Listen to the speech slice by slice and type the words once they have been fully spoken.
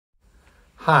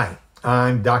Hi,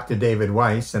 I'm Dr. David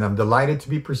Weiss, and I'm delighted to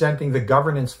be presenting the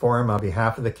Governance Forum on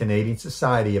behalf of the Canadian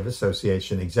Society of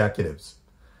Association Executives.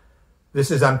 This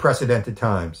is unprecedented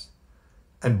times,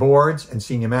 and boards and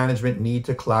senior management need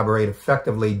to collaborate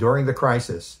effectively during the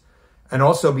crisis and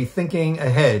also be thinking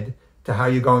ahead to how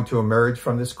you're going to emerge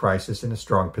from this crisis in a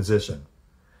strong position.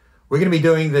 We're going to be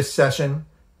doing this session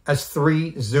as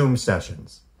 3 Zoom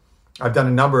sessions. I've done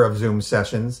a number of Zoom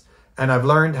sessions, and I've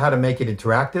learned how to make it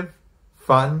interactive,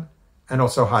 fun, and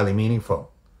also highly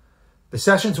meaningful. The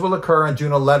sessions will occur on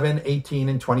June 11, 18,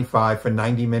 and 25 for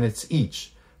 90 minutes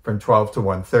each from 12 to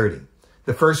 1:30.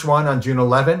 The first one on June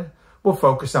 11 will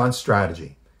focus on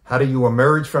strategy. How do you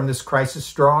emerge from this crisis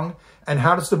strong? And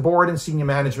how does the board and senior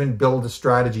management build a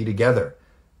strategy together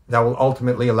that will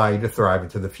ultimately allow you to thrive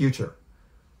into the future?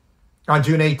 On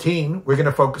June 18, we're going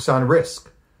to focus on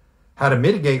risk, how to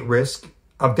mitigate risk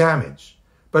of damage,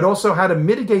 but also how to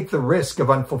mitigate the risk of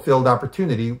unfulfilled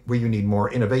opportunity where you need more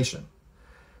innovation.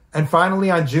 And finally,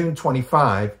 on June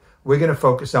 25, we're going to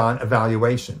focus on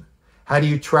evaluation. How do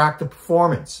you track the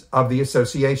performance of the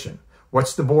association?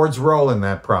 What's the board's role in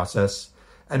that process?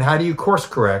 And how do you course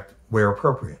correct where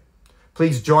appropriate?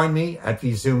 Please join me at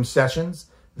these Zoom sessions.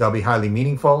 They'll be highly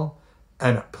meaningful,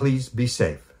 and please be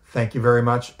safe. Thank you very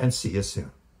much, and see you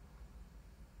soon.